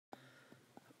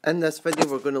In this video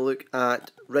we're going to look at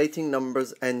writing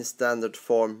numbers in standard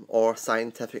form or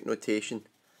scientific notation.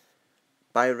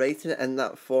 By writing it in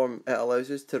that form, it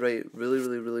allows us to write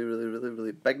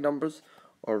really big numbers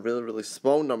or really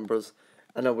small numbers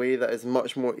in a way that is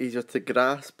much more easier to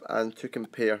grasp and to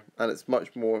compare, and it's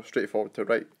much more straightforward to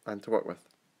write and to work with.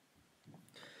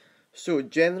 So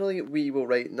generally we will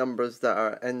write numbers that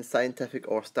are in scientific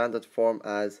or standard form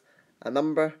as a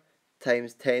number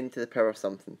times 10 to the power of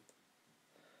something.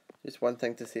 Just one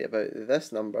thing to say about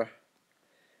this number,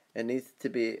 it needs to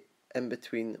be in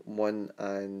between 1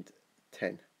 and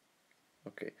 10.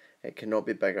 Okay, it cannot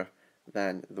be bigger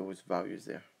than those values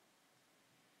there.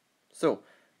 So,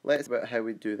 let's talk about how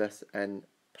we do this in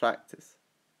practice.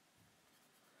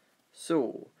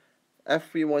 So,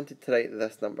 if we wanted to write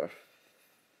this number,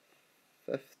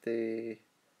 50,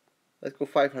 let's go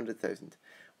 500,000.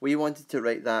 We wanted to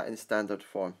write that in standard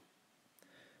form.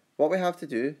 What we have to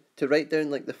do, to write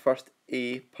down like the first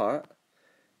A part,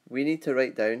 we need to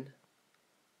write down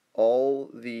all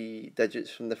the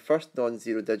digits from the first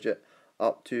non-zero digit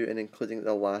up to and including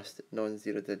the last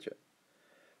non-zero digit.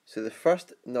 So the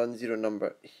first non-zero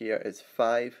number here is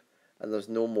 5 and there's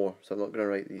no more, so I'm not going to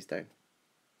write these down.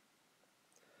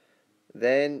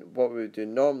 Then what we would do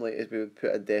normally is we would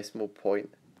put a decimal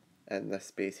point in this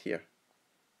space here.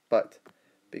 But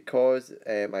because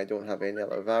I don't have any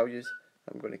other values,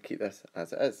 I'm going to keep this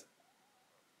as it is.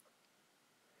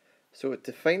 So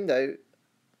to find out,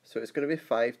 so it's going to be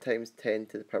 5 times 10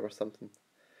 to the power something.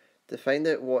 To find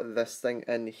out what this thing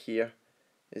in here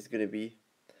is going to be,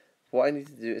 what I need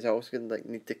to do is I also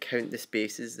need to count the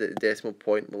spaces that the decimal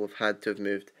point will have had to have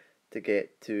moved to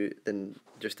get to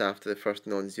just after the first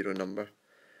non-zero number.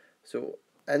 So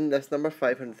in this number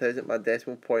 500,000, my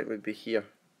decimal point would be here.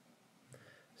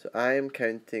 So I am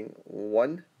counting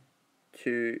 1,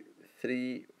 2,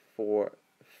 3, 4,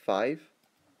 5.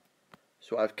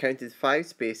 So I've counted 5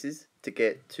 spaces to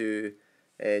get to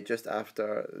just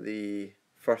after the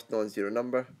first non-zero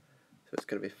number. So it's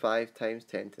going to be 5 times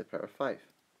 10 to the power 5.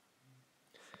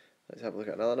 Let's have a look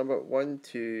at another number. 1,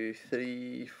 2,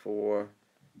 3, 4,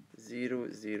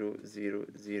 0, 0, 0,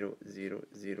 0, 0,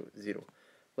 0, 0.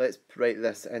 Let's write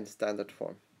this in standard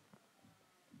form.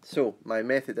 So my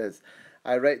method is,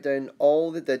 I write down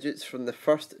all the digits from the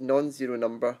first non-zero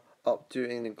number up to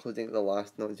and including the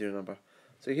last non-zero number.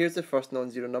 So here's the first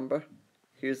non-zero number,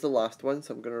 here's the last one,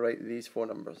 so I'm going to write these 4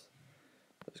 numbers.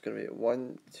 It's going to be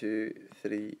 1, 2,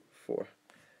 3, 4.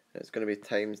 And it's going to be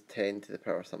times 10 to the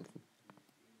power something.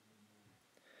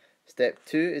 Step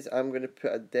 2 is I'm going to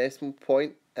put a decimal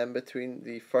point in between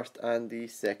the first and the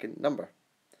second number.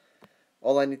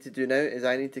 All I need to do now is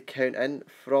I need to count in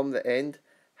from the end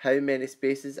how many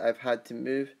spaces I've had to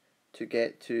move to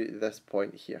get to this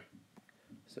point here.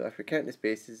 So if we count the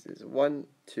spaces, it's 1,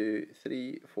 2,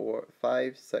 3, 4,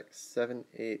 5, 6, 7,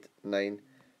 8, 9,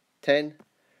 10.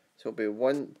 So it'll be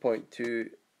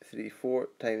 1.234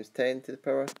 times 10 to the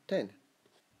power 10.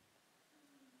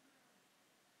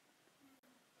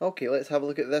 Okay, let's have a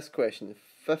look at this question.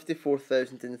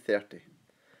 54,030.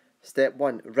 Step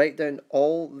 1. Write down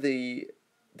all the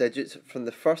digits from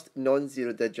the first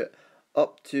non-zero digit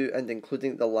up to and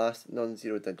including the last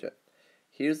non-zero digit.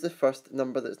 Here's the first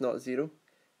number that's not 0.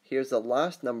 Here's the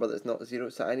last number that's not 0,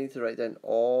 so I need to write down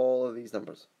all of these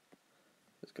numbers.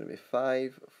 It's going to be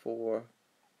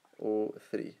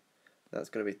 5403. That's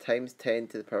going to be times 10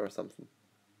 to the power something.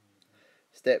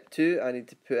 Step 2, I need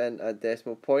to put in a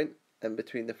decimal point in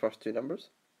between the first 2 numbers.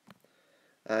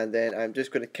 And then I'm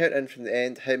just going to count in from the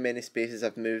end how many spaces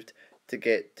I've moved to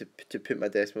get to put my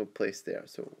decimal place there.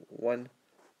 So 1,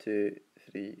 2,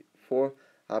 3, 4.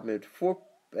 I've moved 4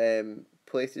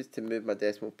 places to move my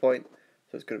decimal point.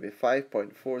 So it's going to be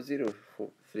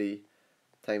 5.403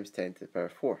 times 10 to the power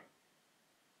 4.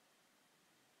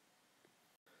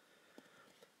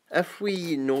 If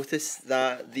we notice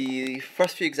that the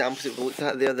first few examples that we looked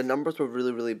at there, the numbers were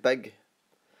really big.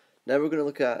 Now we're going to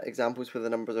look at examples where the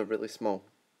numbers are really small.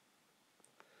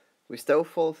 We still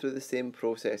follow through the same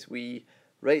process. We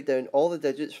write down all the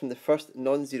digits from the first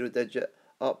non-zero digit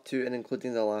up to and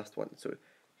including the last one. So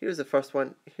here's the first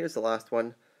one, here's the last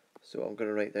one. So I'm going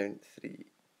to write down 3,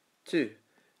 2.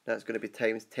 That's going to be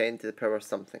times 10 to the power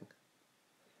something.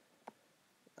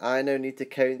 I now need to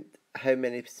count how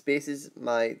many spaces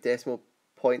my decimal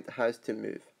point has to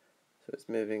move. So it's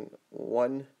moving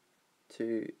 1,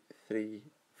 2, 3,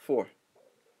 4.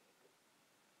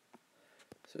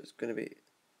 So it's going to be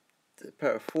to the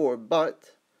power 4,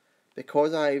 but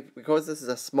because this is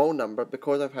a small number,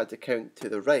 because I've had to count to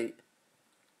the right,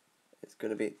 it's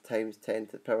going to be times 10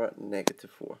 to the power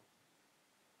negative 4.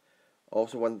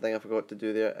 Also, one thing I forgot to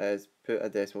do there is put a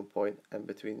decimal point in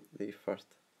between the first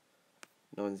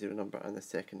non-zero number and the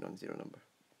second non-zero number.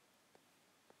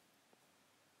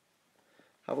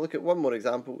 Have a look at one more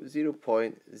example,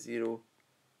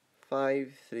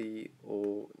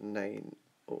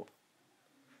 0.053090.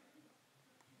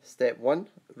 Step 1,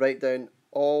 write down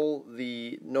all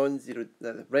the non-zero,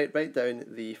 write down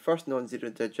the first non-zero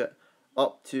digit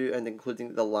up to and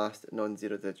including the last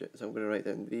non-zero digit. So I'm going to write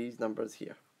down these numbers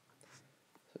here.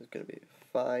 So it's going to be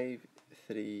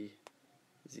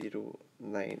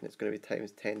 5309. It's going to be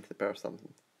times 10 to the power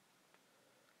something.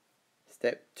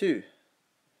 Step 2,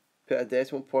 put a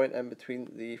decimal point in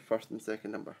between the first and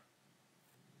second number.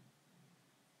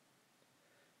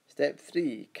 Step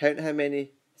 3, count how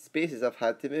many spaces I've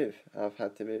had to move. I've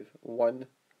had to move 1,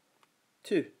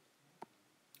 2.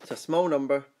 It's a small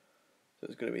number, so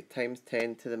it's going to be times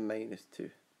 10 to the minus 2.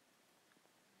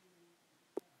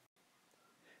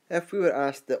 If we were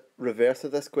asked the reverse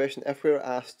of this question, if we were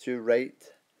asked to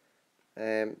write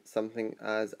something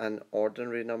as an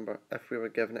ordinary number, if we were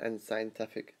given it in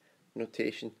scientific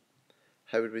notation,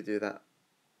 how would we do that?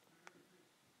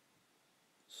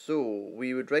 So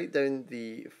we would write down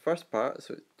the first part,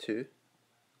 so it's 2,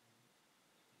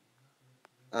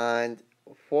 and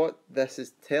what this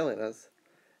is telling us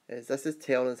is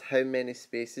how many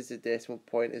spaces the decimal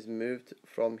point is moved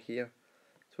from here.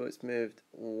 So it's moved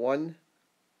 1,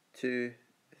 2,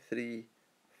 3,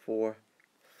 4,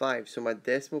 5. So my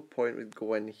decimal point would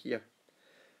go in here.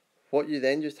 What you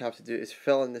then just have to do is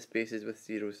fill in the spaces with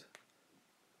zeros.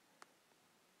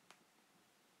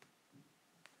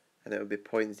 And it would be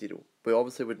 0.0. We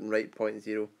obviously wouldn't write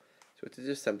 0.0. So to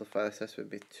just simplify this would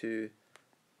be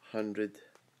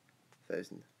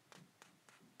 200,000.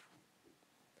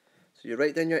 So you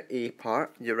write down your A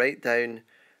part, you write down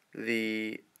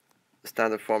the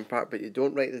standard form part, but you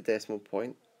don't write the decimal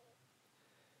point.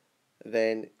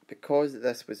 Then, because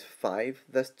this was 5,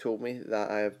 this told me that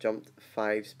I have jumped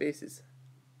 5 spaces.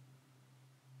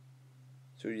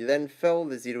 So you then fill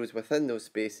the zeros within those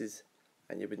spaces,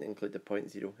 and you wouldn't include the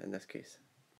 0.0 in this case.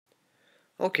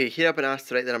 Okay, here I've been asked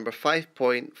to write the number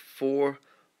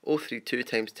 5.4032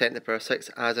 times 10 to the power 6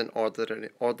 as an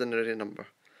ordinary number.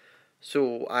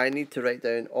 So I need to write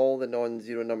down all the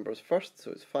non-zero numbers first,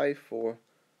 so it's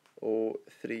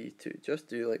 54032. Just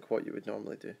do like what you would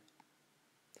normally do.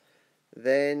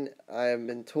 Then I have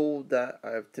been told that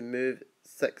I have to move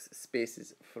 6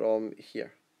 spaces from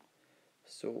here.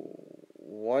 So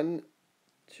 1,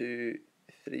 2,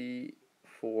 3,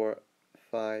 4,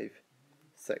 5,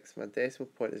 6. My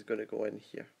decimal point is going to go in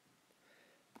here.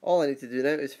 All I need to do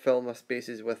now is fill my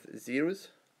spaces with zeros.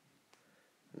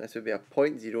 And this would be a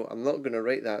 0.0. I'm not going to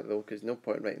write that though, because no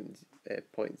point writing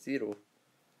 0.0.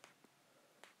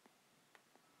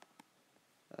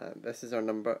 And this is our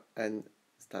number in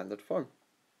standard form.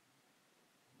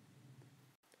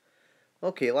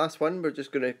 Okay, last one. We're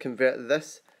just going to convert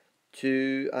this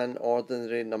to an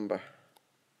ordinary number.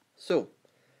 So,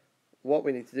 what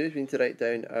we need to do is we need to write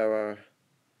down our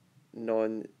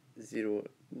non-zero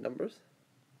numbers.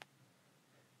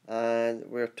 And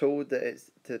we're told that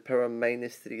it's to the power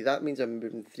minus 3. That means I'm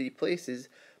moving 3 places,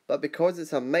 but because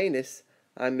it's a minus,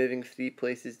 I'm moving 3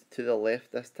 places to the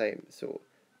left this time. So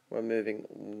we're moving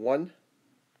 1,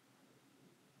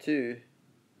 2,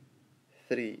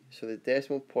 3. So the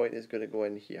decimal point is going to go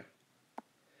in here.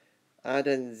 Add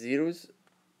in zeros,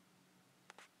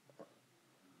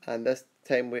 and this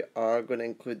time we are going to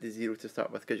include the 0 to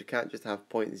start with, because you can't just have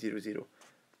 0.00. You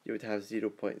would have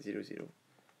 0.00.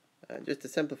 And just to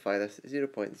simplify this,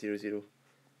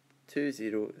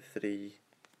 0.00203.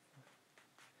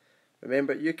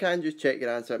 Remember, you can just check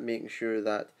your answer, making sure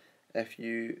that if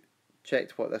you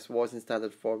checked what this was in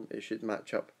standard form, it should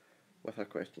match up with our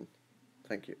question.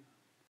 Thank you.